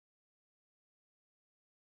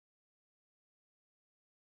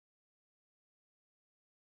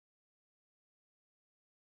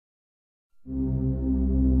Αηλή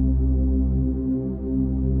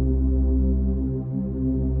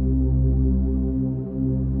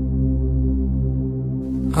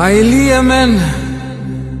εμέν,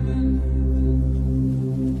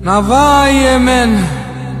 να βάει εμέν,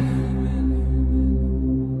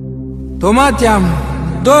 το μάτια μου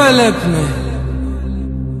το ελέπνε.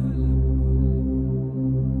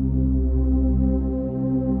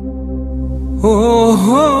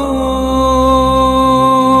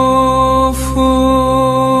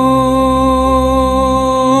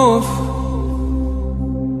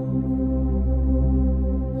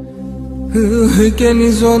 Και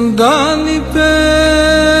η ζωντάνη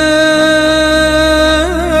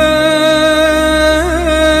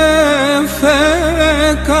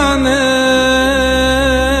φέκανε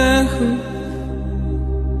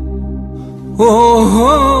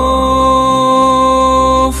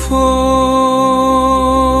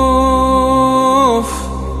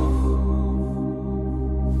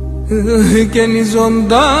και η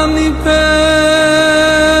ζωντάνη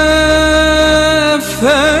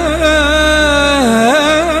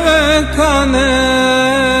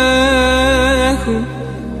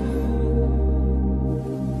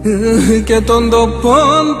και των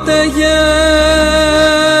τοπών τεγένεθανου.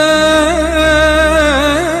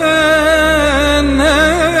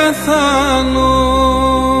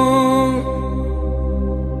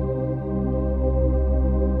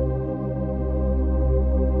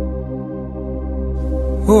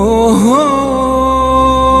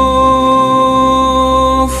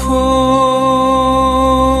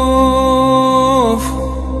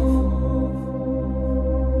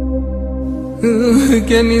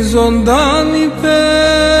 Και η ζωντάνη φέκανε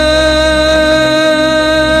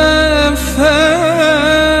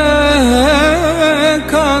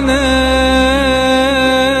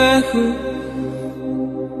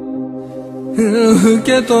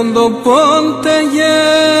και των τοπών τεγένεθανου.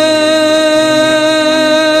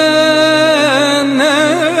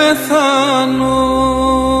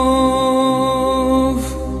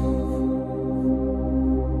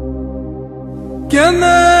 Και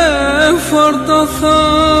ναι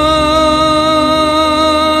φορτωθάν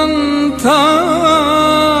τα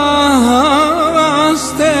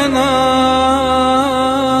στενά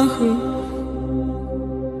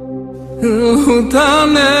τα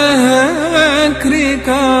νεκρή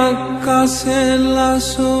κακασέλασο.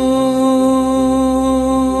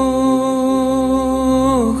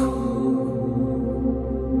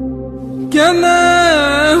 Και ναι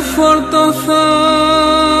φορτωθάν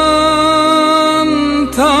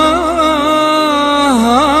τα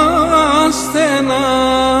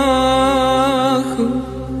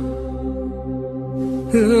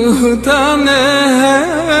τα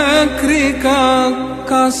νεκρή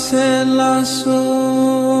κακασέλασο.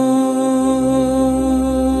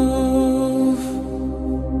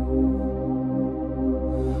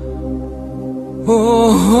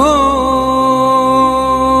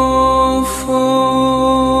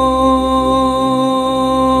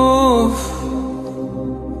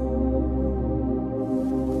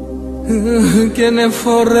 Και ναι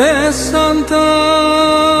φορέσαν τα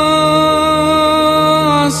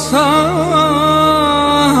σαβανάχου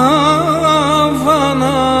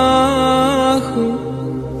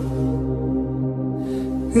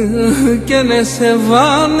και ναι σε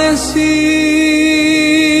βάνεσιν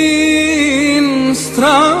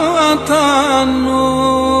στρατανόι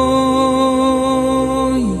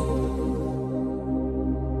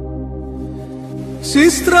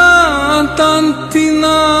συστράταν την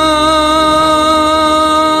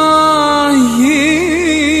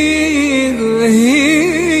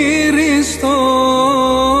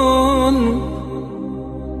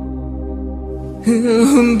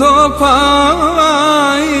το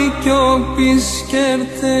πάει κι ο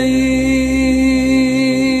πισκερτεϊ.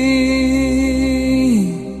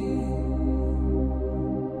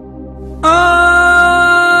 Αχ,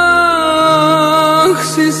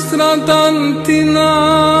 συστράταν την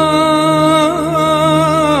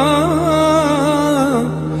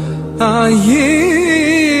αγύριστον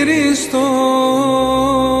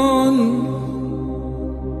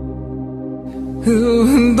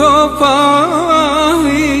το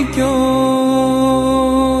πάει κι ο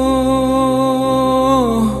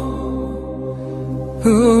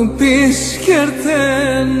πισκερτένο.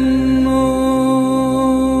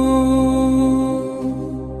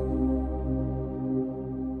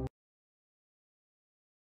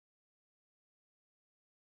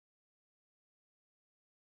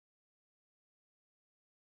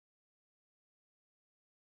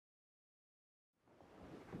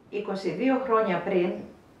 «22 χρόνια πριν,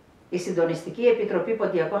 Η Συντονιστική Επιτροπή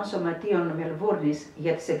Ποντιακών Σωματείων Μελβούρνης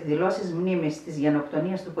για τις εκδηλώσεις μνήμης της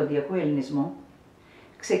γενοκτονίας του ποντιακού ελληνισμού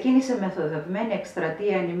ξεκίνησε μεθοδευμένη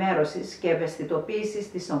εκστρατεία ενημέρωσης και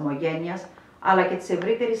ευαισθητοποίησης της ομογένειας αλλά και της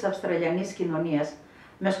ευρύτερης Αυστραλιανής κοινωνίας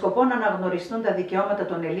με σκοπό να αναγνωριστούν τα δικαιώματα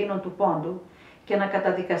των Ελλήνων του Πόντου και να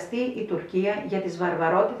καταδικαστεί η Τουρκία για τις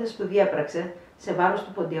βαρβαρότητες που διέπραξε σε βάρος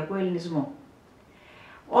του ποντιακού ελληνισμού.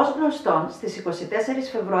 Ως γνωστόν, στις 24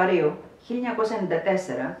 Φεβρουαρίου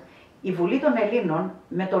 1994, η Βουλή των Ελλήνων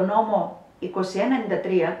με τον νόμο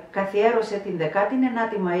 2193 καθιέρωσε την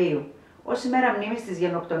 19η Μαΐου ως ημέρα μνήμης της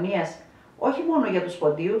γενοκτονίας όχι μόνο για τους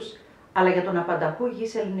Ποντίους, αλλά για τον απανταχού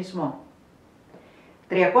υγιής ελληνισμό.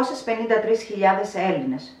 353.000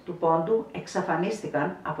 Έλληνες του Πόντου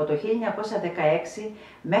εξαφανίστηκαν από το 1916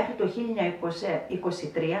 μέχρι το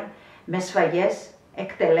 1923 με σφαγές,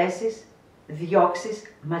 εκτελέσεις,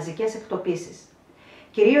 διώξεις, μαζικές εκτοπίσεις.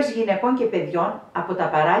 Κυρίως γυναικών και παιδιών από τα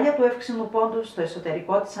παράλια του εύξηνου Πόντου στο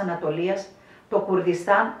εσωτερικό της Ανατολίας, το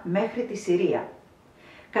Κουρδιστάν μέχρι τη Συρία,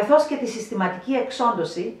 καθώς και τη συστηματική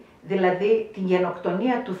εξόντωση, δηλαδή την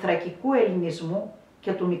γενοκτονία του θρακικού ελληνισμού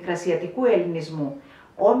και του μικρασιατικού ελληνισμού,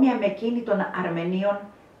 όμοια με εκείνη των Αρμενίων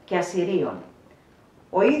και Ασσυρίων.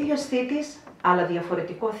 Ο ίδιος θήτης, αλλά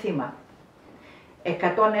διαφορετικό θύμα. 101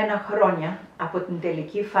 χρόνια από την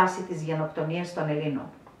τελική φάση της γενοκτονίας των Ελλήνων.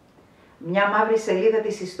 Μια μαύρη σελίδα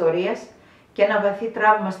της ιστορίας και ένα βαθύ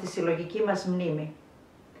τραύμα στη συλλογική μας μνήμη.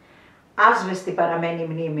 Άσβεστη παραμένει η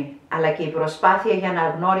μνήμη, αλλά και η προσπάθεια για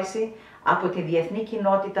αναγνώριση από τη διεθνή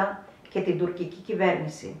κοινότητα και την τουρκική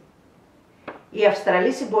κυβέρνηση. Οι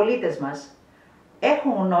Αυστραλοί συμπολίτες μας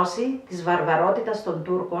έχουν γνώση της βαρβαρότητας των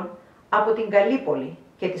Τούρκων από την Καλύπολη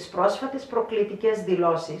και τις πρόσφατες προκλητικές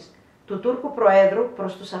δηλώσεις του Τούρκου Προέδρου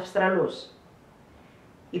προς τους Αυστραλούς.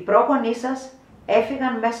 Οι πρόγονείς σας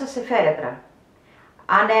έφυγαν μέσα σε φέρετρα.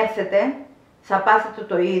 Αν έρθετε, θα πάθετε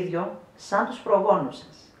το ίδιο σαν τους προγόνους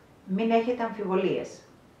σας. Μην έχετε αμφιβολίες.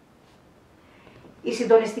 Η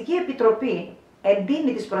Συντονιστική Επιτροπή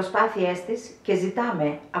εντείνει τις προσπάθειές της και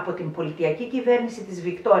ζητάμε από την πολιτιακή κυβέρνηση της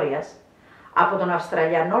Βικτόριας, από τον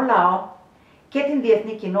Αυστραλιανό λαό και την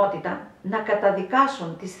διεθνή κοινότητα να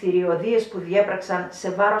καταδικάσουν τις θηριωδίες που διέπραξαν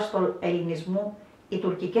σε βάρος του ελληνισμού οι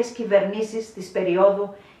τουρκικές κυβερνήσεις της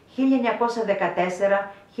περίοδου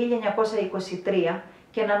 1914-1923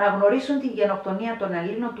 και να αναγνωρίσουν την γενοκτονία των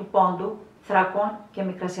Ελλήνων του Πόντου, Θρακών και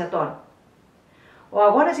Μικρασιατών. Ο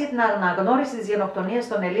αγώνας για την αναγνώριση της γενοκτονίας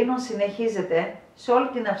των Ελλήνων συνεχίζεται σε όλη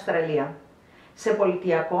την Αυστραλία, σε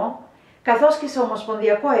πολιτιακό καθώς και σε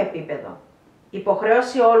ομοσπονδιακό επίπεδο.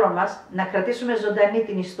 Υποχρέωση όλων μας να κρατήσουμε ζωντανή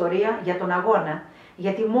την ιστορία για τον αγώνα,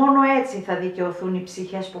 γιατί μόνο έτσι θα δικαιωθούν οι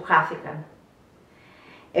ψυχές που χάθηκαν.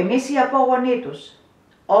 Εμείς οι απόγονοί τους,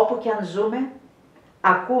 όπου και αν ζούμε,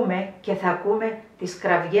 ακούμε και θα ακούμε τις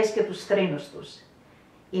κραυγές και τους θρήνους τους.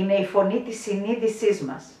 Είναι η φωνή της συνείδησής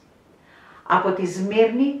μας. Από τη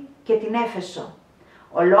Σμύρνη και την Έφεσο,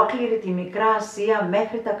 ολόκληρη τη Μικρά Ασία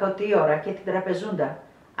μέχρι τα Κωτίωρα και την Τραπεζούντα,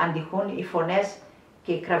 αντιχούν οι φωνές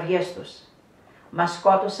και οι κραυγές τους. Μας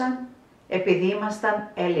σκότωσαν επειδή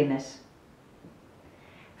ήμασταν Έλληνες.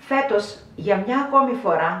 Φέτος, για μια ακόμη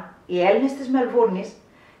φορά, οι Έλληνες της Μελβούρνης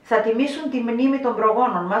θα τιμήσουν τη μνήμη των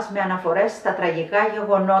προγόνων μας με αναφορές στα τραγικά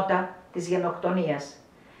γεγονότα της γενοκτονίας,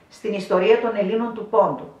 στην ιστορία των Ελλήνων του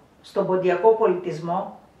Πόντου, στον ποντιακό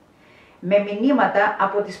πολιτισμό, με μηνύματα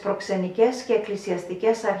από τις προξενικές και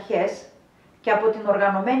εκκλησιαστικές αρχές και από την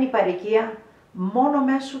οργανωμένη παροικία μόνο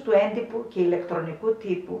μέσω του έντυπου και ηλεκτρονικού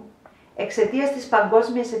τύπου, εξαιτίας της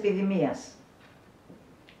παγκόσμιας επιδημίας.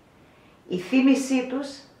 Η θύμησή τους,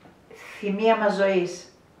 θυμία μας ζωής.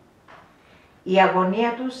 Η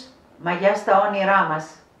αγωνία τους, μαγιά στα όνειρά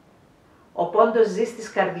μας. Ο πόντος ζει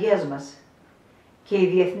στις καρδιές μας. Και η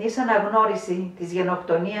διεθνής αναγνώριση της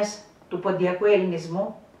γενοκτονίας του ποντιακού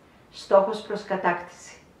ελληνισμού, στόχος προς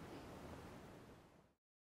κατάκτηση.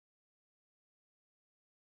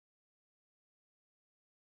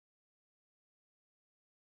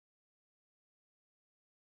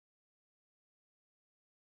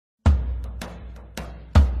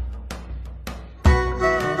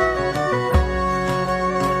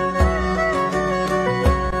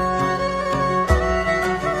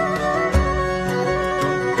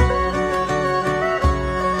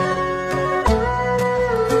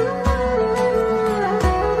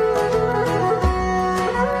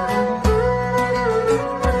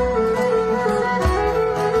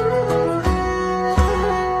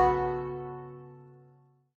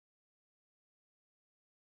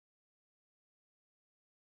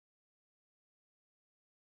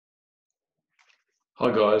 Hi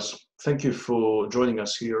guys, thank you for joining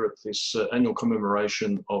us here at this annual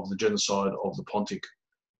commemoration of the genocide of the Pontic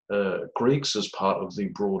Greeks as part of the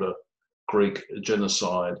broader Greek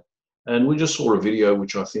genocide. And we just saw a video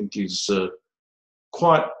which I think is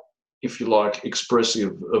quite, if you like,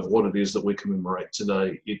 expressive of what it is that we commemorate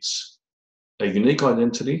today. It's a unique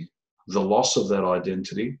identity, the loss of that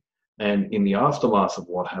identity, and in the aftermath of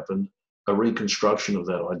what happened, a reconstruction of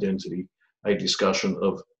that identity, a discussion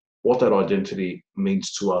of what that identity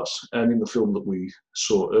means to us. And in the film that we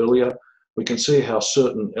saw earlier, we can see how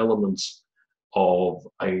certain elements of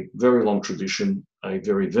a very long tradition, a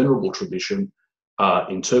very venerable tradition, are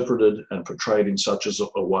interpreted and portrayed in such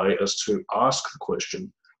a way as to ask the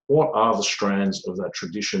question, what are the strands of that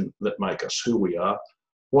tradition that make us who we are?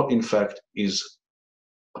 What in fact is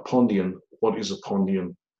a Pondian? What is a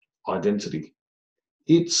Pondian identity?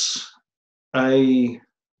 It's a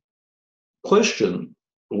question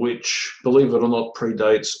which, believe it or not,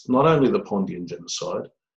 predates not only the Pondian genocide,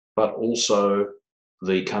 but also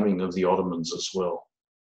the coming of the Ottomans as well.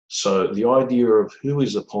 So the idea of who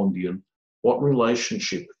is a Pondian, what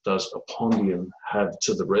relationship does a Pondian have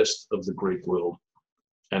to the rest of the Greek world,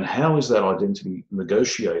 and how is that identity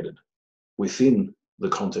negotiated within the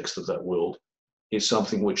context of that world, is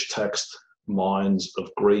something which taxed minds of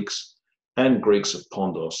Greeks and Greeks of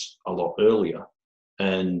Pontus a lot earlier.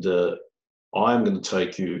 And I'm going to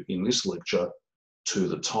take you in this lecture to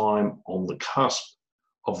the time on the cusp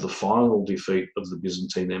of the final defeat of the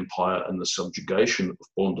Byzantine Empire and the subjugation of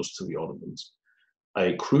Pontus to the Ottomans,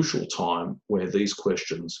 a crucial time where these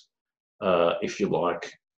questions, if you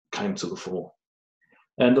like, came to the fore.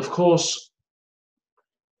 And of course,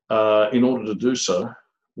 in order to do so,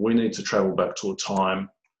 we need to travel back to a time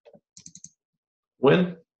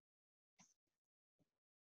when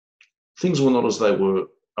things were not as they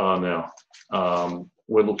are now.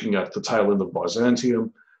 We're looking at the tail end of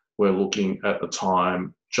Byzantium. We're looking at a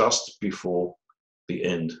time just before the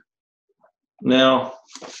end. Now,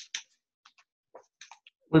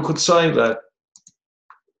 we could say that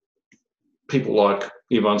people like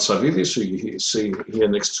Ivan Savidis, who you see here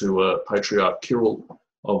next to Patriarch Kirill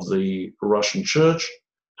of the Russian Church,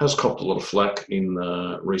 has copped a lot of flack in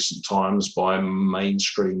recent times by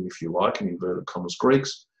mainstream, if you like, in inverted commas,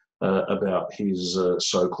 Greeks, about his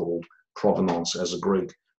so-called provenance as a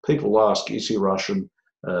Greek. People ask, is he Russian?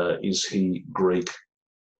 Is he Greek?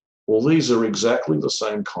 Well, these are exactly the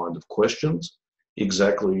same kind of questions,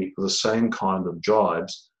 exactly the same kind of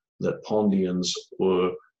jibes that Pondians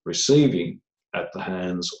were receiving at the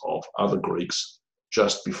hands of other Greeks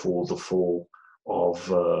just before the fall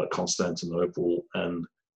of Constantinople and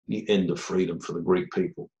the end of freedom for the Greek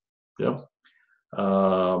people. Yeah.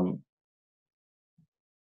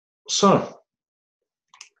 So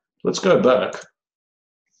let's go back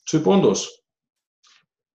to Pontus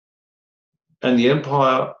and the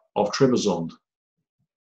Empire of Trebizond,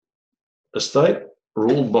 a state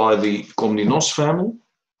ruled by the Komnenos family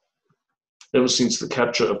ever since the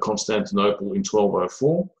capture of Constantinople in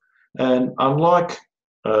 1204. And unlike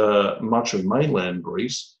much of mainland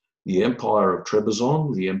Greece, the Empire of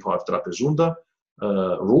Trebizond, the Empire of Trapezunda,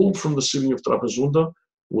 ruled from the city of Trapezunda,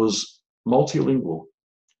 was multilingual.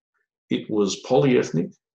 It was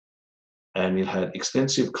polyethnic, and it had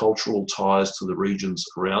extensive cultural ties to the regions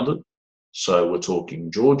around it. So we're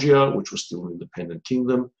talking Georgia, which was still an independent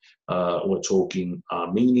kingdom. We're talking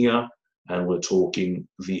Armenia, and we're talking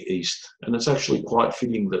the East. And it's actually quite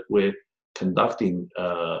fitting that we're conducting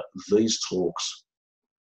these talks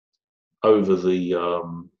over the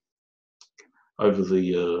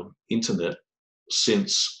internet,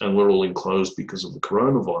 since, and we're all enclosed because of the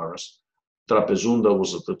coronavirus, Trapezunda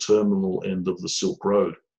was at the terminal end of the Silk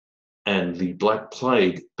Road. And the Black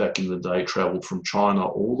Plague back in the day traveled from China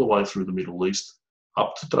all the way through the Middle East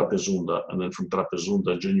up to Trapezunda, and then from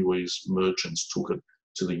Trapezunda, Genoese merchants took it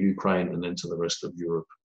to the Ukraine and then to the rest of Europe.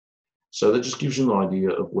 So that just gives you an idea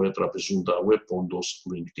of where Trapezunda, where Pontus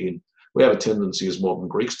linked in. We have a tendency as modern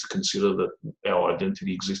Greeks to consider that our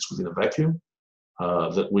identity exists within a vacuum,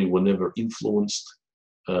 that we were never influenced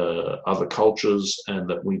other cultures, and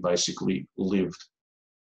that we basically lived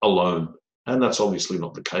alone. And that's obviously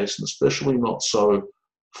not the case, and especially not so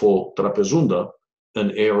for Trapezunda,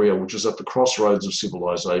 an area which is at the crossroads of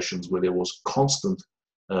civilizations, where there was constant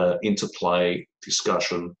interplay,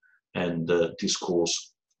 discussion, and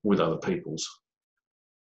discourse with other peoples.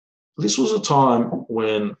 This was a time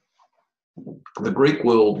when the Greek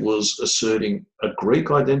world was asserting a Greek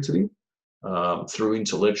identity through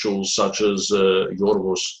intellectuals such as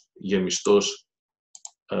Yorgos Gemistos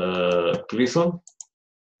Klithon,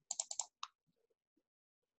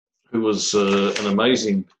 who was an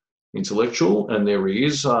amazing intellectual, and there he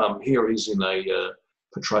is. Here he's in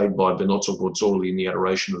portrayed by Benozzo Gozzoli in the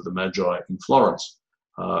Adoration of the Magi in Florence.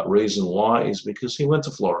 Reason why is because he went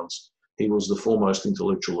to Florence He was the foremost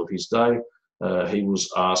intellectual of his day. He was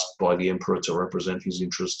asked by the emperor to represent his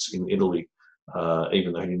interests in Italy.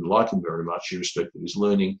 Even though he didn't like him very much, he respected his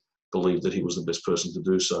learning, believed that he was the best person to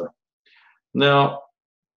do so. Now,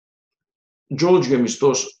 George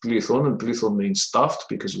Gemistos Plithon, and Plithon means stuffed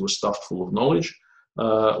because he was stuffed full of knowledge,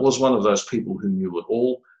 was one of those people who knew it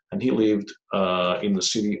all, and he lived in the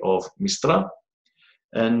city of Mistra,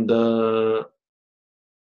 and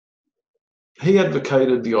he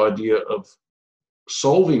advocated the idea of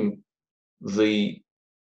solving the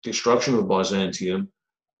destruction of Byzantium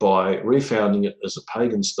by refounding it as a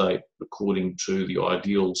pagan state according to the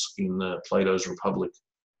ideals in Plato's Republic.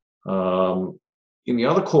 In the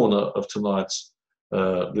other corner of tonight's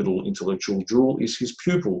little intellectual jewel is his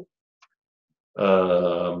pupil,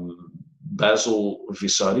 Basil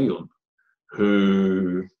Vissarion,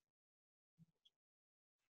 who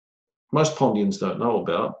most Pondians don't know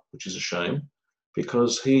about, which is a shame,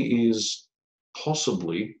 because he is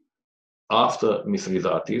possibly, after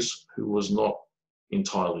Mithridates, who was not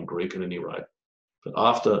entirely Greek at any rate, but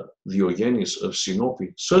after Diogenes of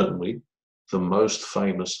Sinope, certainly the most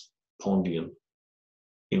famous Pondian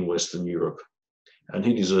in Western Europe. And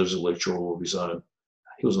he deserves a lecture all of his own.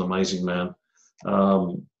 He was an amazing man.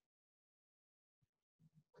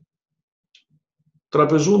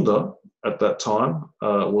 Trapezunda, at that time,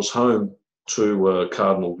 was home to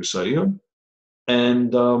Cardinal Vissarion,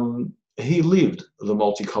 and he lived the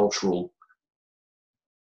multicultural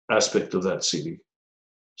aspect of that city.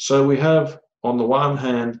 So we have, on the one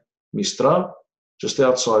hand, Mistra, just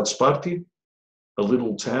outside Sparti, a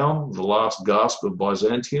little town, the last gasp of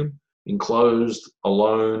Byzantium, enclosed,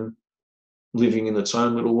 alone, living in its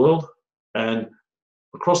own little world. And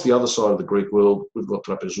across the other side of the Greek world, we've got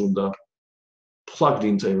Trapezunda, plugged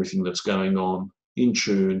into everything that's going on, in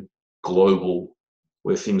tune, global,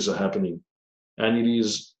 where things are happening. And it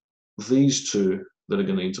is these two that are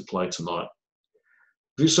going to interplay tonight.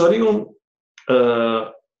 Vissarion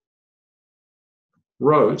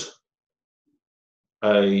wrote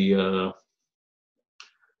a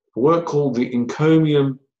work called the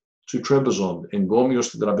Encomium to Trebizond,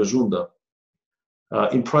 Engomios to Trapezunda,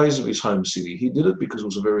 in praise of his home city. He did it because he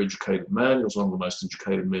was a very educated man. He was one of the most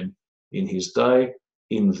educated men in his day,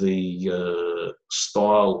 in the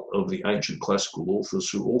style of the ancient classical authors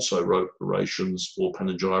who also wrote orations or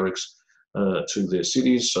panegyrics to their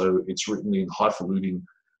cities. So it's written in highfalutin,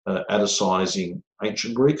 Atticizing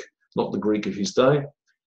ancient Greek, not the Greek of his day.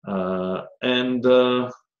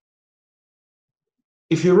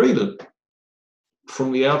 If you read it,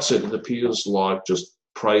 from the outset, it appears like just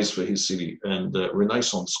praise for his city. And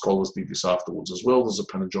Renaissance scholars did this afterwards as well. There's a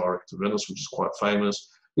panegyric to Venice, which is quite famous.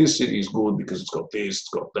 This city is good because it's got this, it's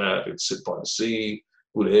got that, it's sit by the sea,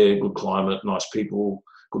 good air, good climate, nice people,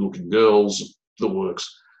 good looking girls, the works.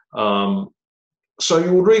 So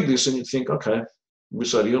you would read this and you'd think, okay,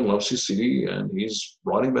 Vissarion loves his city and he's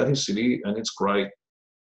writing about his city and it's great.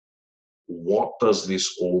 What does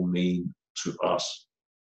this all mean to us?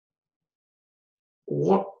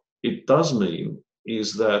 What it does mean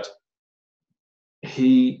is that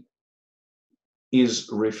he is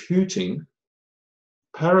refuting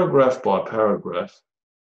paragraph by paragraph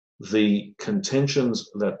the contentions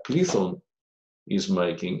that Plithon is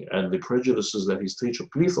making and the prejudices that his teacher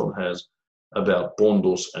Plithon has about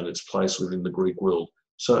Pontus and its place within the Greek world.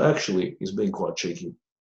 So actually, he's being quite cheeky.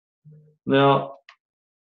 Now,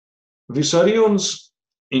 Vissarion's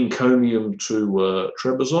Encomium to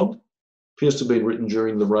Trebizond appears to be written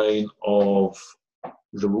during the reign of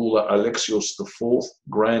the ruler Alexis IV,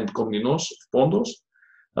 Grand Komnenos of Pontus,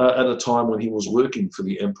 at a time when he was working for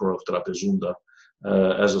the emperor of Trapezunda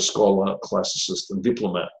as a scholar, classicist, and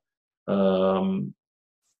diplomat. And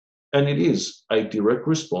it is a direct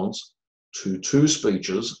response to two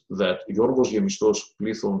speeches that Yorgos Gemistos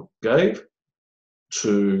Plithon gave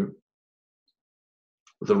to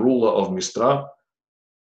the ruler of Mistra,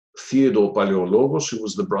 Theodore Paleologos, who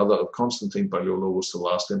was the brother of Constantine Paleologos, the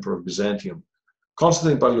last emperor of Byzantium.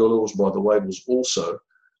 Constantine Paleologos, by the way, was also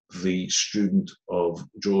the student of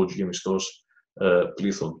George Gemistos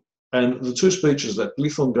Plithon. And the two speeches that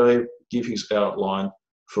Plithon gave give his outline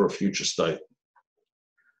for a future state.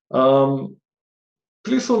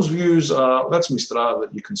 Plithon's views are, that's Mistra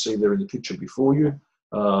that you can see there in the picture before you.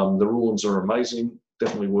 The ruins are amazing,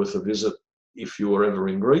 definitely worth a visit if you are ever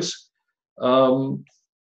in Greece.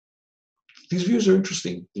 These views are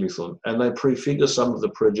interesting, Plithon, and they prefigure some of the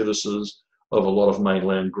prejudices of a lot of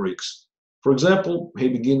mainland Greeks. For example, he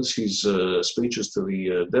begins his speeches to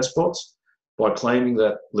the despots by claiming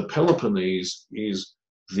that the Peloponnese is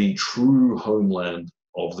the true homeland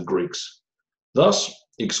of the Greeks. Thus,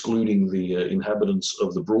 excluding the inhabitants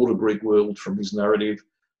of the broader Greek world from his narrative,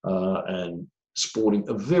 and sporting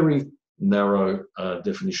a very narrow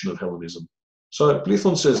definition of Hellenism. So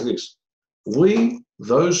Plethon says this: we,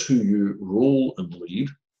 those who you rule and lead,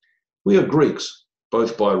 we are Greeks,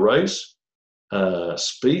 both by race,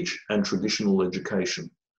 speech, and traditional education.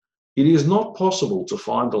 It is not possible to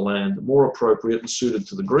find a land more appropriate and suited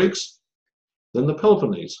to the Greeks than the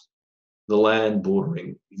Peloponnese, the land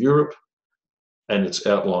bordering Europe and its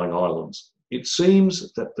outlying islands. It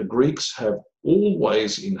seems that the Greeks have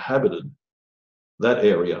always inhabited that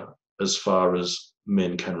area as far as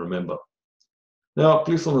men can remember. Now,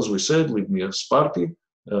 Plethon, as we said, lived near Sparti,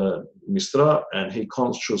 Mistra, and he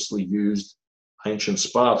consciously used ancient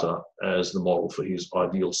Sparta as the model for his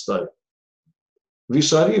ideal state.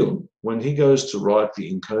 Vissarion, when he goes to write the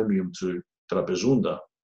encomium to Trapezunda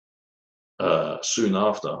soon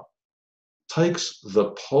after, takes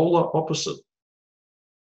the polar opposite.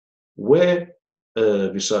 Where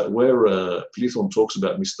Plethon talks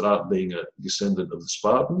about Mistra being a descendant of the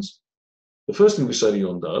Spartans, the first thing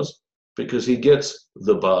Vissarion does, because he gets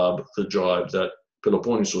the barb, the jibe that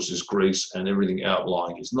Peloponnesos is Greece and everything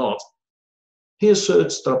outlying is not, he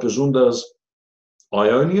asserts Trapezunda's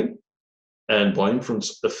Ionian and by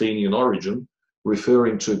inference Athenian origin,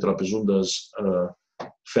 referring to Trapezunda's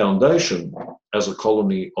foundation as a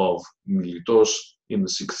colony of Miletos in the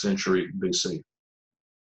 6th century BC.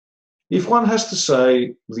 If one has to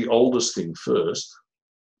say the oldest thing first,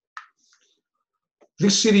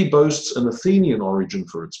 this city boasts an Athenian origin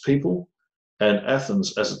for its people and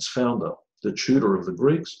Athens as its founder, the tutor of the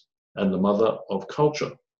Greeks and the mother of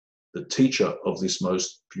culture, the teacher of this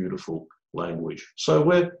most beautiful language. So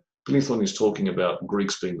where Plethon is talking about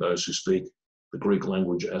Greeks being those who speak the Greek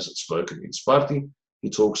language as it's spoken in Sparti, he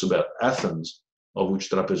talks about Athens, of which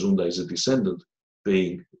Trapezunda is a descendant,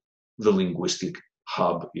 being the linguistic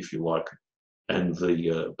hub, if you like, and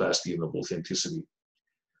the bastion of authenticity.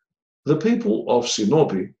 The people of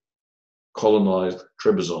Sinope colonized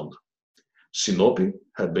Trebizond. Sinope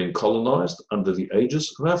had been colonized under the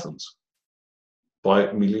aegis of Athens by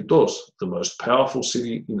Miletos, the most powerful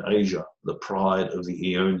city in Asia, the pride of the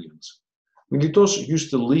Aeonians. Miletos used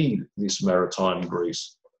to lead this maritime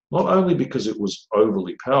Greece, not only because it was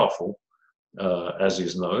overly powerful, as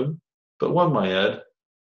is known, but one may add,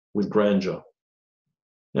 with grandeur.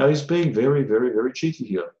 Now he's being very, very, very cheeky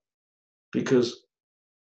here, because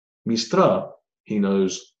Mistra, he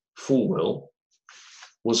knows full well,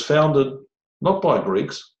 was founded not by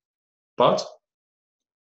Greeks, but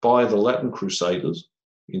by the Latin Crusaders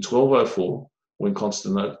in 1204, when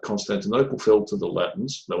Constantinople fell to the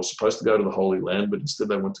Latins. They were supposed to go to the Holy Land, but instead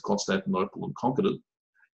they went to Constantinople and conquered it,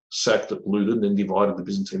 sacked it, looted, and then divided the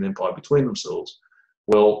Byzantine Empire between themselves.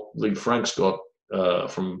 Well, the Franks got,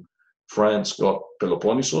 from France got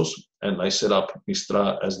Peloponnesos, and they set up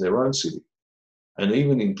Mistra as their own city. And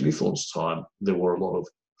even in Plethon's time, there were a lot of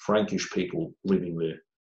Frankish people living there.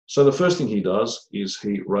 So the first thing he does is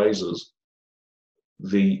he raises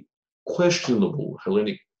the questionable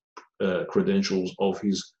Hellenic credentials of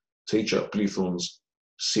his teacher Plethon's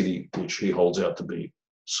city, which he holds out to be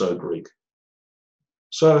so Greek.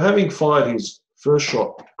 So having fired his first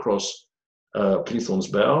shot across Plethon's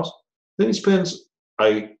bows, then he spends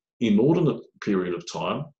an inordinate period of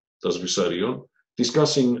time, does Vissarion,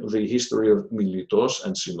 discussing the history of Miletos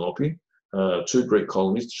and Sinope, two Greek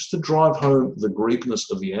colonies, just to drive home the Greekness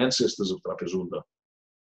of the ancestors of Trapezunda.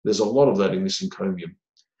 There's a lot of that in this encomium.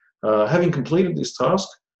 Having completed this task,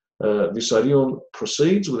 Vissarion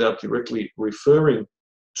proceeds without directly referring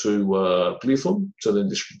to Plethon to then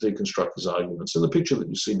deconstruct his arguments. And the picture that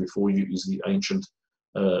you see before you is the ancient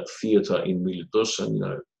theatre in Miletos, and you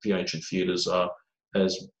know the ancient theatres are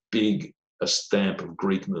as big a stamp of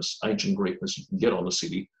Greekness, ancient Greekness you can get on the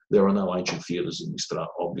city. There are no ancient theatres in Mistra,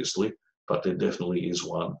 obviously, but there definitely is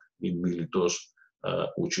one in Miletos,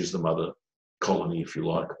 which is the mother colony, if you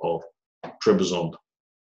like, of Trebizond.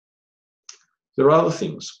 There are other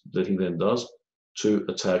things that he then does to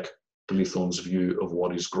attack Plethon's view of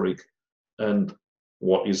what is Greek and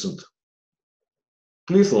what isn't.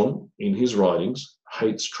 Plethon, in his writings,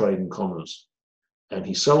 hates trade and commerce, and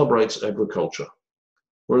he celebrates agriculture,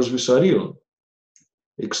 whereas Vissarion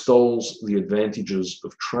extols the advantages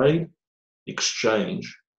of trade,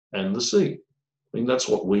 exchange, and the sea. I mean, that's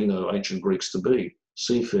what we know ancient Greeks to be.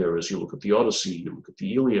 Seafarers, you look at the Odyssey, you look at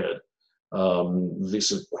the Iliad,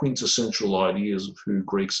 these are quintessential ideas of who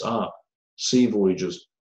Greeks are. Sea voyages.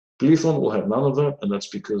 Plethon will have none of that, and that's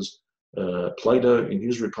because Plato, in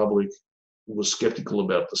his Republic, was skeptical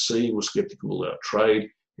about the sea, was skeptical about trade.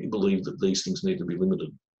 He believed that these things need to be limited.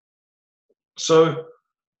 So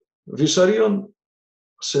Vissarion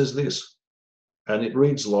says this, and it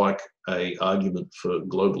reads like an argument for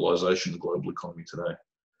globalization, the global economy today.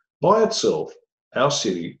 By itself, our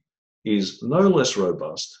city is no less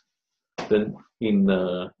robust than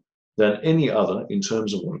any other in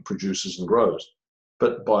terms of what it produces and grows.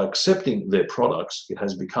 But by accepting their products, it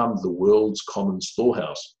has become the world's common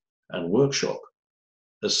storehouse and workshop,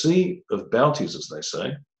 a sea of bounties, as they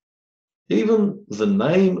say. Even the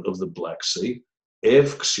name of the Black Sea,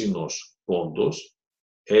 Evxinos Pontus,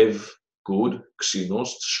 Ev, good, Xinos,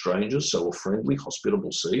 strangers, so a friendly,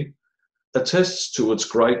 hospitable sea, attests to its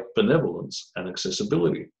great benevolence and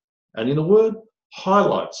accessibility, and in a word,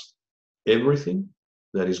 highlights everything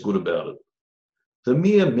that is good about it. The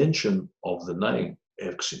mere mention of the name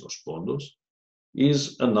Evxinos Pontus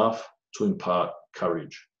is enough to impart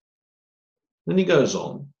courage. Then he goes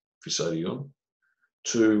on, Vissarion,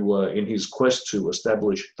 to, in his quest to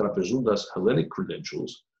establish Trapezunda's Hellenic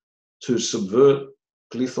credentials, to subvert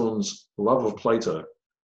Plithon's love of Plato,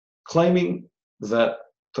 claiming that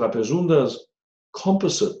Trapezunda's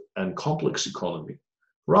composite and complex economy,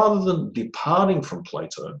 rather than departing from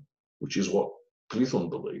Plato, which is what Plithon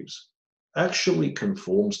believes, actually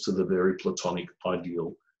conforms to the very Platonic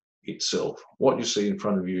ideal itself. What you see in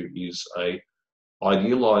front of you is a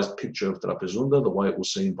idealized picture of Trapezunda, the way it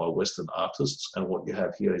was seen by Western artists, and what you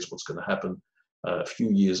have here is what's going to happen a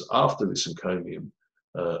few years after this encomium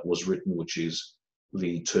was written, which is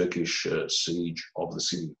the Turkish siege of the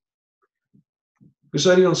city.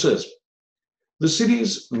 Vissarion says, the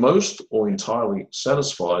cities most or entirely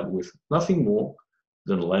satisfied with nothing more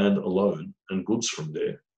than land alone and goods from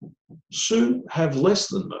there, soon have less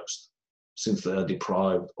than most, since they are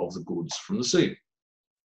deprived of the goods from the sea.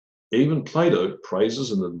 Even Plato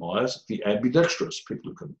praises and admires the ambidextrous,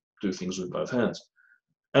 people who can do things with both hands,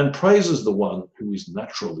 and praises the one who is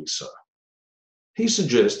naturally so. He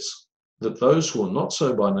suggests that those who are not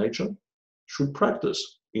so by nature should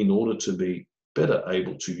practice in order to be better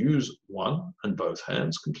able to use one and both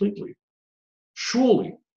hands completely.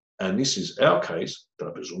 Surely, and this is our case,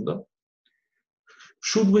 Trapezunda,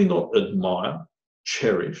 should we not admire,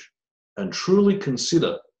 cherish, and truly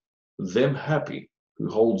consider them happy who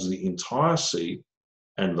holds the entire sea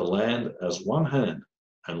and the land as one hand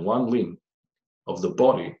and one limb of the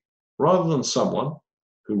body, rather than someone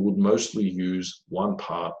who would mostly use one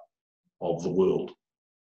part of the world?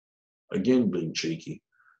 Again, being cheeky,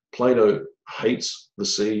 Plato hates the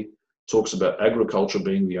sea, talks about agriculture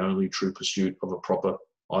being the only true pursuit of a proper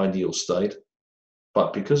ideal state,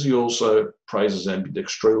 but because he also praises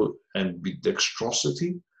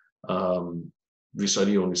ambidextrosity,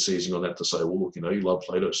 Vissarion is seizing on that to say, well, look, you know, you love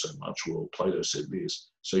Plato so much. Well, Plato said this,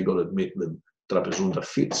 so you've got to admit that Trapezunda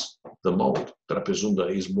fits the mold. Trapezunda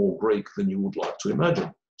is more Greek than you would like to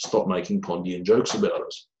imagine. Stop making Pondian jokes about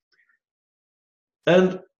us.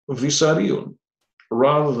 And Vissarion,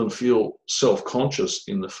 rather than feel self-conscious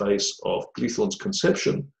in the face of Plithon's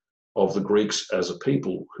conception of the Greeks as a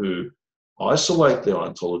people who isolate their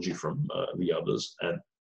ontology from the others and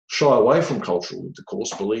shy away from cultural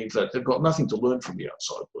intercourse, believe that they've got nothing to learn from the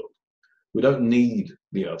outside world. We don't need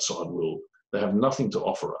the outside world. They have nothing to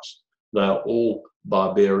offer us. They are all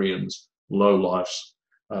barbarians, low-lifes,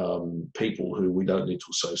 people who we don't need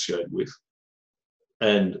to associate with.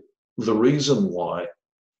 And the reason why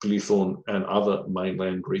Plithon and other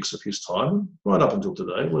mainland Greeks of his time, right up until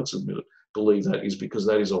today, let's admit it, believe that is because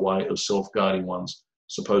that is a way of self-guarding one's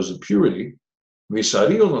supposed purity.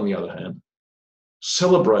 Vissarion, on the other hand,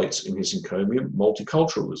 celebrates in his encomium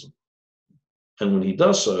multiculturalism. And when he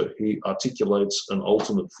does so, he articulates an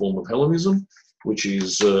ultimate form of Hellenism, which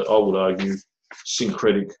is, I would argue,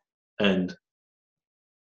 syncretic and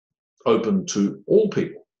open to all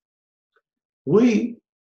people. We,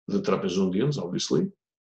 the Trapezundians, obviously,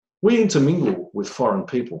 we intermingle with foreign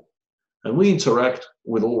people and we interact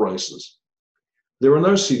with all races. There are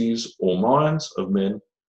no cities or minds of men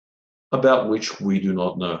about which we do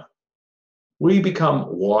not know. We become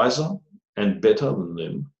wiser and better than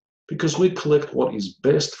them because we collect what is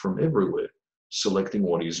best from everywhere, selecting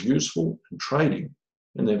what is useful and trading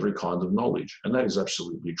in every kind of knowledge. And that is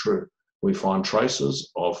absolutely true. We find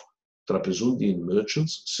traces of Trapezundian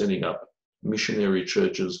merchants setting up missionary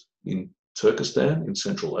churches in Turkestan, in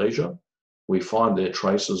Central Asia. We find their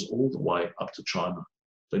traces all the way up to China.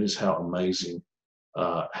 That is how amazing,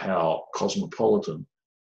 how cosmopolitan,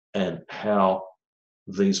 and how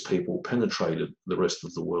these people penetrated the rest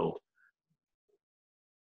of the world.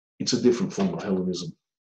 It's a different form of Hellenism.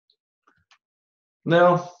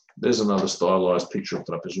 Now, there's another stylized picture of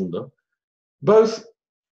Trapezunda. Both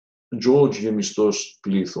George Gemistos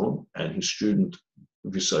Plithon and his student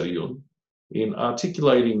Vissarion, in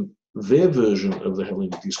articulating their version of the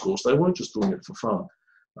Hellenic discourse, they weren't just doing it for fun.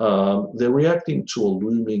 They're reacting to a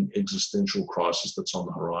looming existential crisis that's on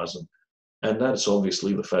the horizon. And that's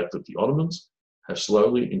obviously the fact that the Ottomans have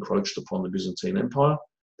slowly encroached upon the Byzantine Empire.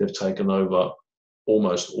 They've taken over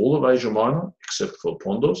almost all of Asia Minor, except for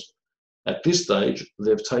Pontus. At this stage,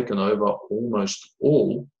 they've taken over almost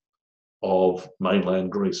all of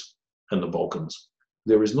mainland Greece and the Balkans.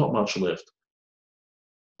 There is not much left.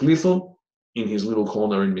 Plithon, in his little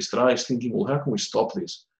corner in Mistra, is thinking, well, how can we stop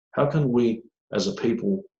this? How can we, as a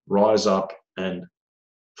people, rise up and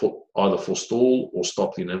either forestall or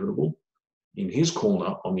stop the inevitable? In his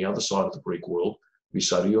corner, on the other side of the Greek world,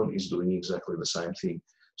 Vissarion is doing exactly the same thing.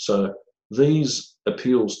 So these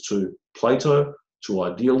appeals to Plato, to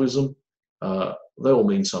idealism, they all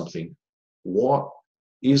mean something. What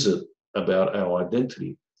is it about our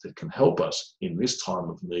identity that can help us in this time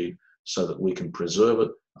of need so that we can preserve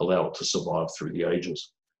it, allow it to survive through the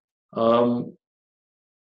ages? Plithon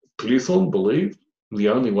believed the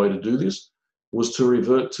only way to do this was to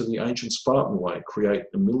revert to the ancient Spartan way, create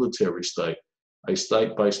a military state based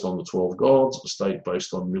on the 12 gods, a state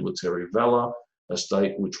based on military valor, a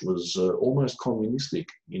state which was almost communistic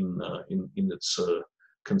in its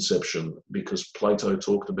conception, because Plato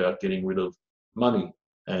talked about getting rid of money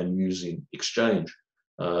and using exchange.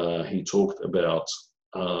 He talked about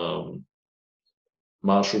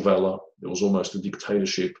martial valor. It was almost a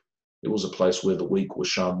dictatorship. It was a place where the weak were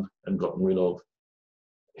shunned and gotten rid of.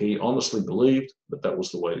 He honestly believed that that was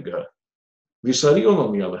the way to go. Vissarion,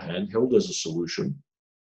 on the other hand, held as a solution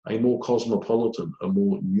a more cosmopolitan, a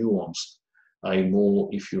more nuanced, a more,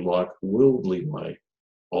 if you like, worldly way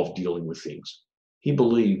of dealing with things. He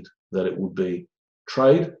believed that it would be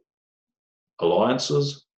trade,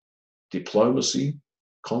 alliances, diplomacy,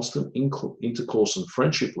 constant intercourse and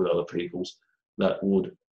friendship with other peoples that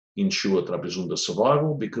would ensure Trapezunda's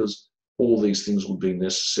survival, because all these things would be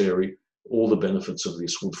necessary. All the benefits of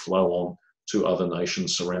this would flow on to other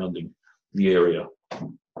nations surrounding the area.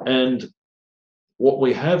 And what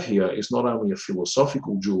we have here is not only a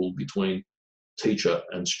philosophical duel between teacher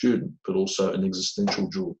and student, but also an existential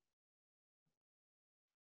duel.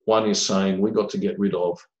 One is saying we've got to get rid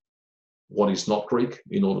of what is not Greek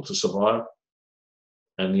in order to survive.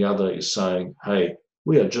 And the other is saying, hey,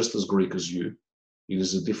 we are just as Greek as you. It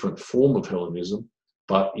is a different form of Hellenism,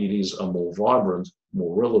 but it is a more vibrant,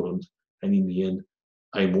 more relevant, and in the end,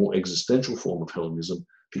 a more existential form of Hellenism,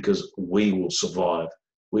 because we will survive.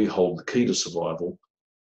 We hold the key to survival.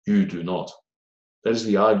 You do not. That is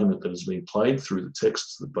the argument that has been played through the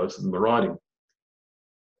texts that both of them are writing.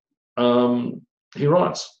 He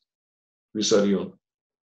writes, Vissarion,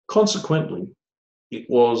 consequently, it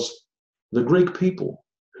was the Greek people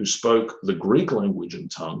who spoke the Greek language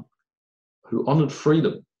and tongue, who honoured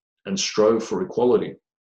freedom and strove for equality,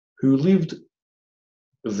 who lived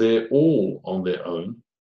there all on their own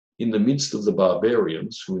in the midst of the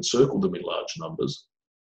barbarians who encircled them in large numbers.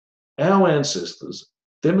 Our ancestors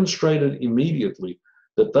demonstrated immediately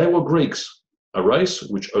that they were Greeks, a race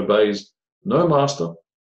which obeys no master,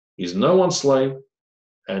 is no one's slave,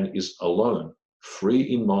 and is alone, free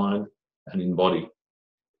in mind and in body.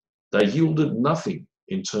 They yielded nothing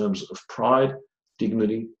in terms of pride,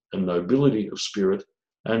 dignity, and nobility of spirit,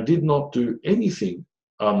 and did not do anything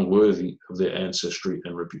unworthy of their ancestry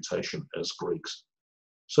and reputation as Greeks.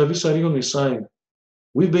 So Vissarion is saying,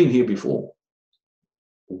 we've been here before.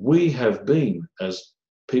 We have been, as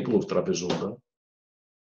people of Trapezunda,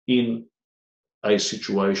 in a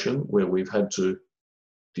situation where we've had to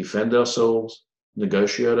defend ourselves,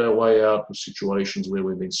 negotiate our way out of situations where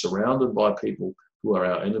we've been surrounded by people who are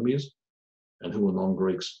our enemies and who are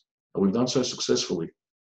non-Greeks. And we've done so successfully.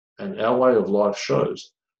 And our way of life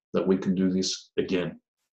shows that we can do this again.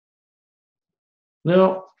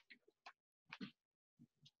 Now,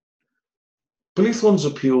 Plithon's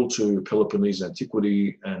appeal to Peloponnese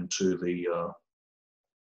antiquity and to the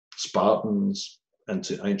Spartans and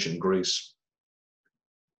to ancient Greece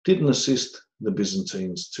didn't assist the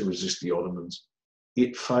Byzantines to resist the Ottomans.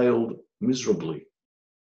 It failed miserably.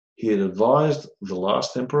 He had advised the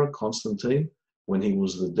last emperor, Constantine, when he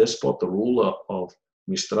was the despot, the ruler of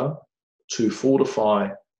Mistra, to fortify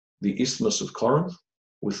the Isthmus of Corinth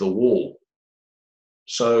with a wall.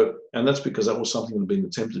 So, and that's because that was something that had been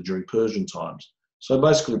attempted during Persian times. So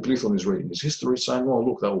basically, Plithon is reading his history saying, well,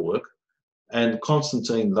 look, that will work. And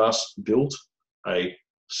Constantine thus built a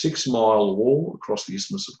 6-mile wall across the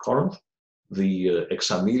Isthmus of Corinth, the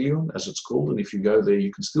Examilion, as it's called. And if you go there,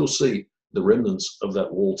 you can still see the remnants of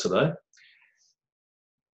that wall today.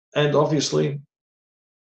 And obviously,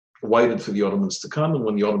 waited for the Ottomans to come, and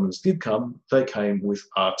when the Ottomans did come, they came with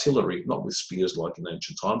artillery, not with spears like in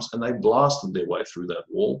ancient times, and they blasted their way through that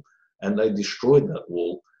wall, and they destroyed that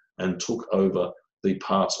wall and took over the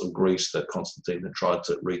parts of Greece that Constantine had tried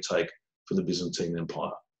to retake for the Byzantine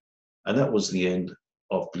Empire. And that was the end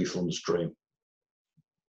of Plithon's dream.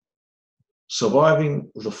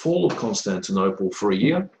 Surviving the fall of Constantinople for a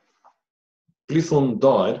year, Plithon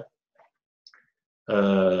died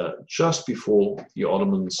just before the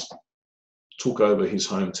Ottomans took over his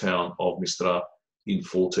hometown of Mistra in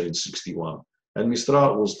 1461. And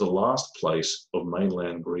Mistra was the last place of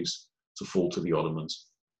mainland Greece to fall to the Ottomans.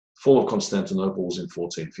 Fall of Constantinople was in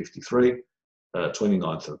 1453,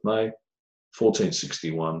 29th of May.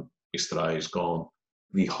 1461, Mistra is gone.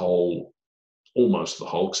 The whole, almost the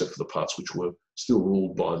whole, except for the parts which were still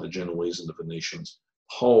ruled by the Genoese and the Venetians,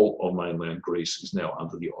 whole of mainland Greece is now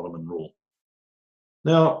under the Ottoman rule.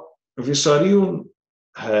 Now, Vissarion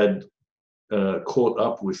had caught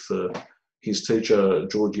up with his teacher,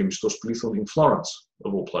 Georgios Plithon, in Florence,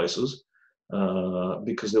 of all places,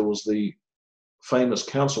 because there was the famous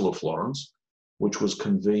Council of Florence, which was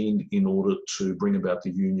convened in order to bring about the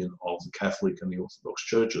union of the Catholic and the Orthodox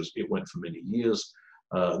churches. It went for many years.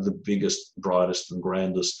 The biggest, brightest, and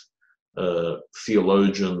grandest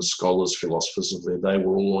theologians, scholars, philosophers of their day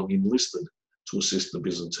were all enlisted to assist the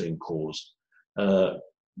Byzantine cause.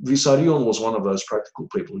 Vissarion was one of those practical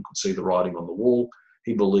people who could see the writing on the wall.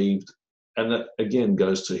 He believed, and that again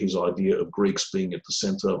goes to his idea of Greeks being at the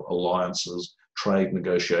center of alliances, trade,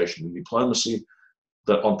 negotiation, and diplomacy,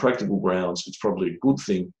 that on practical grounds, it's probably a good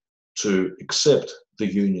thing to accept the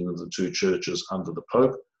union of the two churches under the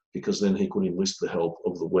Pope, because then he could enlist the help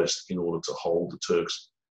of the West in order to hold the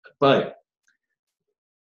Turks at bay.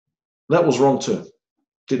 That was wrong too.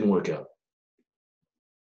 Didn't work out.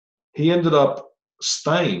 He ended up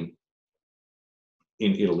staying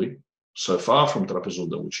in Italy, so far from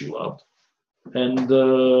Trapezunda, which he loved, and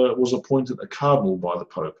was appointed a cardinal by the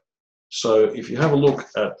Pope. So if you have a look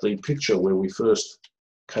at the picture where we first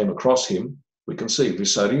came across him, we can see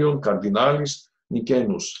Vissarion Cardinalis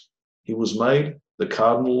Nicenus. He was made the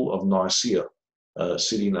Cardinal of Nicaea, a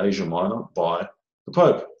city in Asia Minor, by the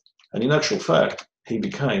Pope. And in actual fact, he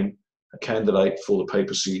became a candidate for the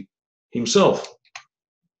papacy himself,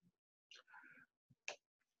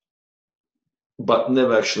 but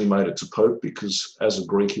never actually made it to Pope, because as a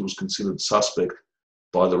Greek, he was considered suspect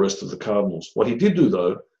by the rest of the cardinals. What he did do,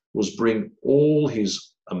 though, was bring all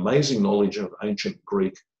his amazing knowledge of ancient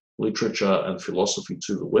Greek literature and philosophy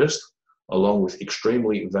to the West, along with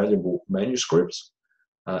extremely valuable manuscripts,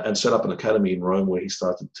 and set up an academy in Rome where he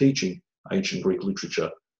started teaching ancient Greek literature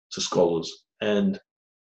to scholars. And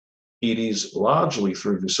it is largely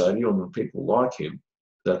through Vissarion and people like him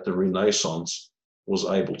that the Renaissance was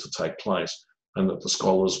able to take place, and that the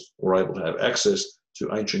scholars were able to have access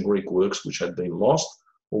to ancient Greek works which had been lost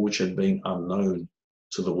or which had been unknown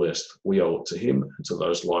to the West. We owe it to him and to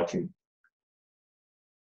those like him.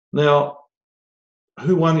 Now,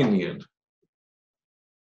 who won in the end?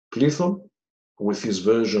 Plithon, with his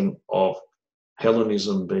version of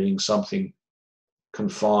Hellenism being something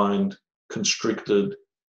confined, constricted,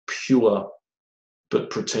 pure, but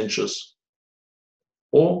pretentious,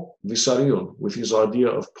 or Vissarion, with his idea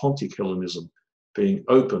of Pontic Hellenism being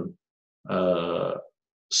open,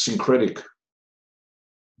 syncretic,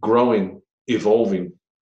 growing, evolving?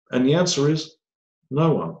 And the answer is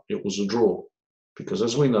no one. It was a draw, because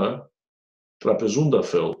as we know, Trapezunda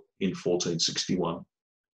fell in 1461,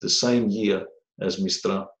 the same year as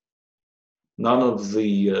Mistra. None of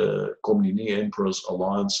the Comneni emperors'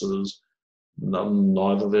 alliances,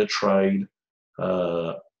 neither their trade,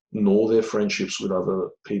 nor their friendships with other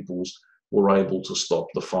peoples were able to stop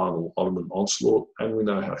the final Ottoman onslaught. And we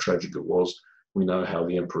know how tragic it was. We know how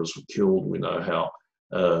the emperors were killed. We know how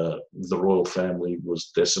the royal family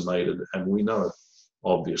was decimated. And we know,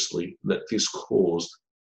 obviously, that this caused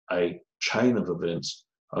a chain of events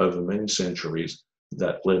over many centuries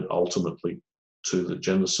that led ultimately to the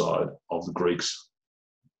genocide of the Greeks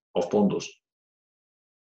of Pontus.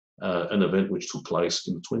 An event which took place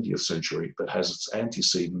in the 20th century but has its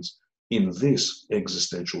antecedents in this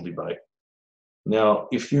existential debate. Now,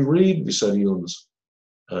 if you read Vissarion's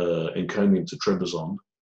Encomium to Trebizond,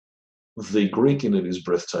 the Greek in it is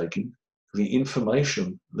breathtaking. The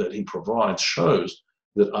information that he provides shows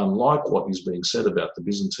that, unlike what is being said about the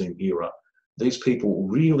Byzantine era, these people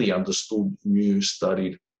really understood, knew,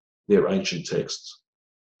 studied their ancient texts,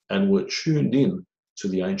 and were tuned in to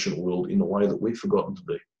the ancient world in a way that we've forgotten to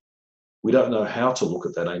be. We don't know how to look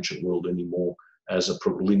at that ancient world anymore as a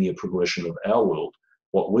linear progression of our world.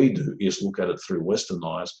 What we do is look at it through Western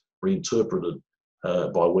eyes, reinterpreted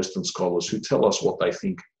by Western scholars who tell us what they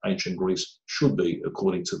think ancient Greece should be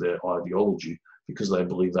according to their ideology, because they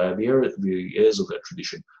believe they are the heirs of that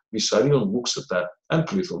tradition. Vissarion looks at that, and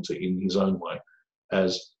Plithon in his own way,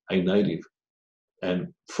 as a native,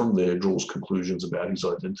 and from there draws conclusions about his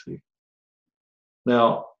identity.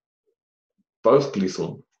 Now, both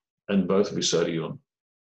Plithon and both Vissarion,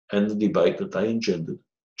 and the debate that they engendered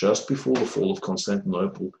just before the fall of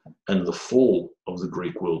Constantinople and the fall of the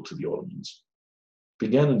Greek world to the Ottomans,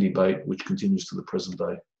 began a debate which continues to the present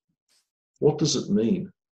day. What does it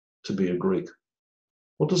mean to be a Greek?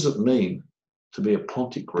 What does it mean to be a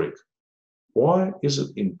Pontic Greek? Why is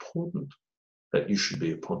it important that you should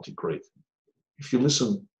be a Pontic Greek? If you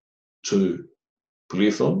listen to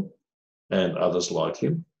Plithon and others like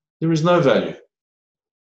him, there is no value.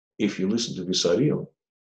 If you listen to Vissarion,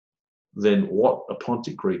 then what a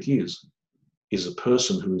Pontic Greek is a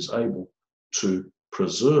person who is able to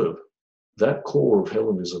preserve that core of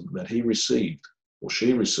Hellenism that he received or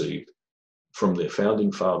she received from their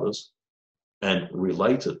founding fathers and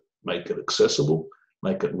relate it, make it accessible,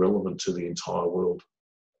 make it relevant to the entire world.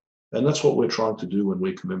 And that's what we're trying to do when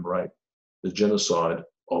we commemorate the genocide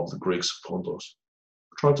of the Greeks of Pontus.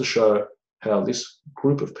 We're trying to show how this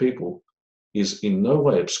group of people is in no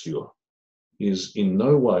way obscure, is in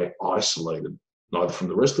no way isolated, neither from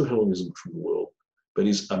the rest of Hellenism nor from the world, but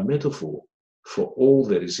is a metaphor for all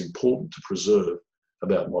that is important to preserve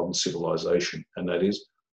about modern civilization, and that is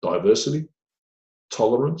diversity,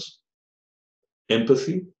 tolerance,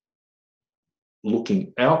 empathy,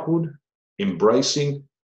 looking outward, embracing,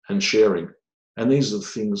 and sharing. And these are the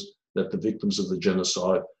things that the victims of the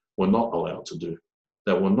genocide were not allowed to do.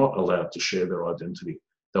 They were not allowed to share their identity.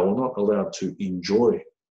 They were not allowed to enjoy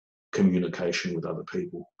communication with other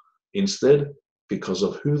people. Instead, because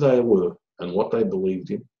of who they were and what they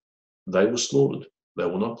believed in, they were slaughtered. They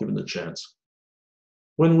were not given a chance.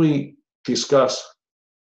 When we discuss,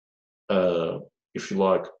 if you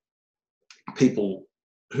like, people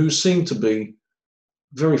who seem to be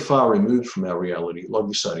very far removed from our reality, like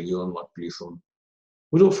Vissarion, like Plithon,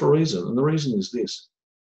 we do it for a reason. And the reason is this: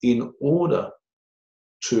 in order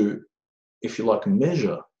to, if you like,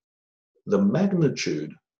 measure the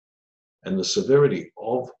magnitude and the severity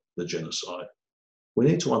of the genocide, we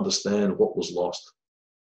need to understand what was lost.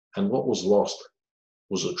 And what was lost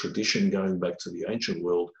was a tradition going back to the ancient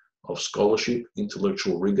world of scholarship,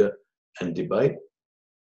 intellectual rigor, and debate.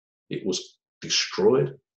 It was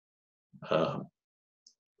destroyed.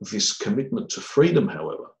 This commitment to freedom,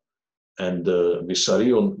 however, and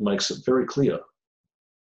Vissarion makes it very clear,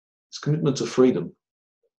 this commitment to freedom,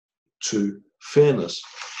 to fairness,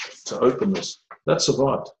 to openness, that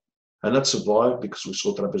survived. And that survived because we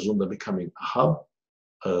saw Trapezunda becoming a hub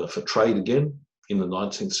for trade again in the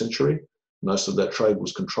 19th century. Most of that trade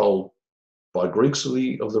was controlled by Greeks of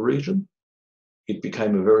the region. It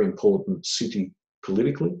became a very important city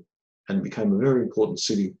politically, and became a very important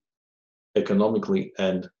city economically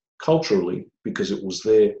and culturally, because it was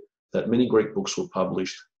there that many Greek books were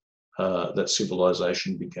published, that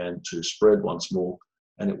civilization began to spread once more,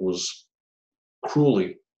 and it was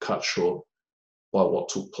cruelly cut short by what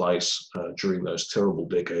took place during those terrible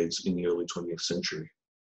decades in the early 20th century.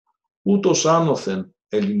 Ούτως άνωθεν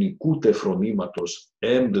ελληνικού τεφρονήματος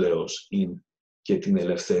έμπλεος ειν και την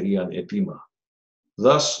ελευθερίαν ετήμα.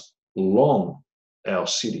 Thus long our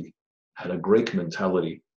city had a Greek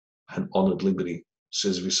mentality and honored liberty,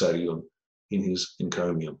 says Vissarion in his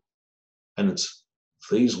encomium. And it's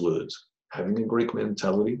these words, having a Greek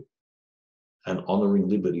mentality and honoring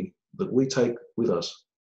liberty, that we take with us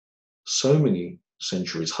so many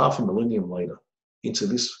centuries, half a millennium later, into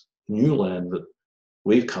this new land that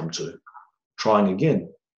we've come to, trying again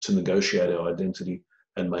to negotiate our identity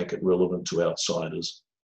and make it relevant to outsiders,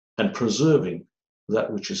 and preserving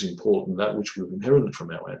that which is important, that which we've inherited from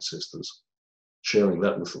our ancestors, sharing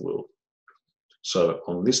that with the world. So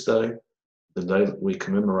on this day, the day that we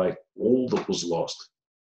commemorate all that was lost,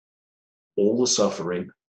 all the suffering,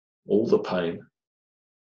 all the pain,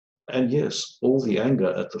 and yes, all the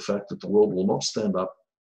anger at the fact that the world will not stand up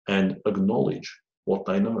and acknowledge what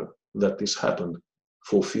they know, that this happened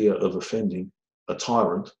for fear of offending a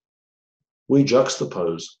tyrant, we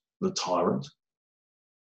juxtapose the tyrant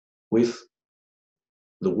with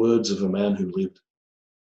the words of a man who lived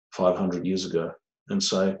 500 years ago and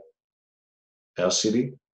say, our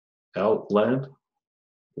city, our land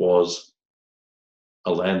was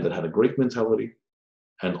a land that had a Greek mentality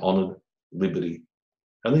and honored liberty.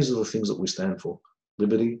 And these are the things that we stand for,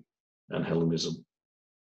 liberty and Hellenism.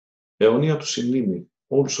 Αιωνία του συμνήμη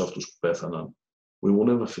όλους αυτούς που πέθαναν. We will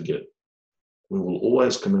never forget. We will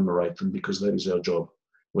always commemorate them, because that is our job.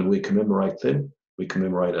 When we commemorate them, We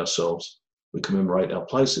commemorate ourselves. We commemorate our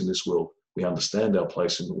place in this world. We understand our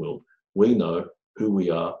place in the world. We know who we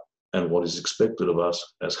are and what is expected of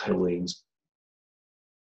us as Hellenes.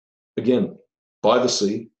 Again, by the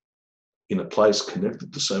sea, in a place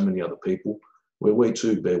connected to so many other people, where we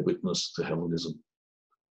too bear witness to Hellenism.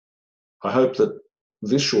 I hope that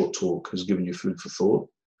this short talk has given you food for thought.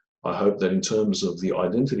 I hope that in terms of the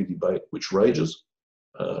identity debate which rages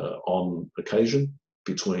on occasion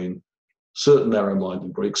between certain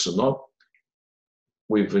narrow-minded Greeks and not,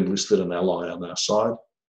 we've enlisted an ally on our side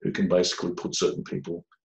who can basically put certain people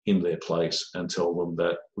in their place and tell them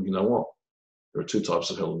that, well, you know what, there are two types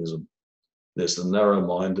of Hellenism. There's the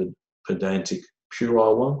narrow-minded, pedantic,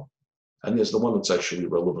 puerile one, and there's the one that's actually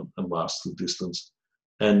relevant and lasts the distance.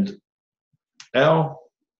 And our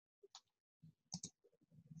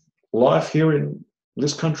life here in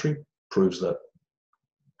this country proves that.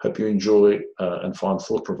 Hope you enjoy and find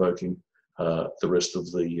thought-provoking the rest of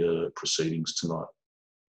the proceedings tonight.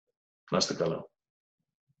 Nasta καλά.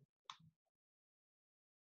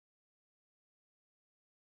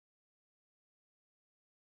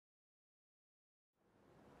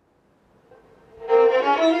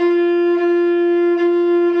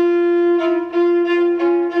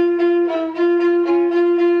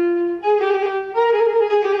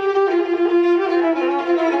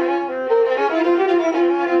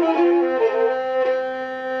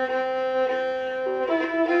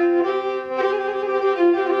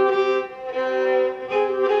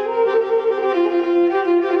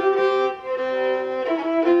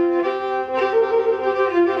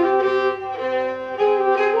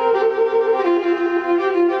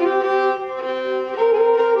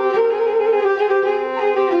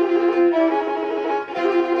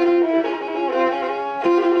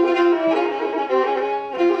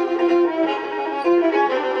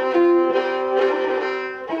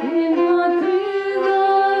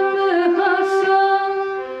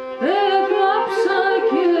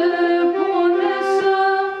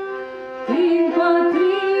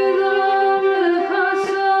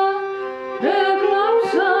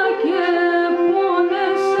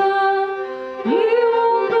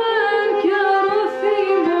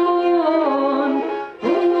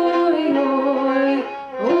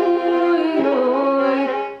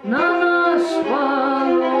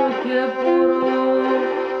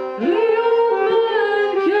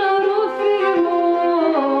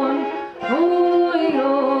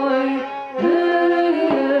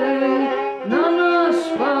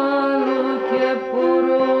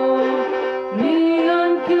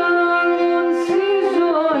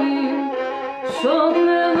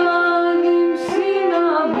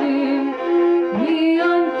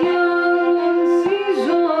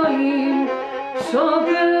 So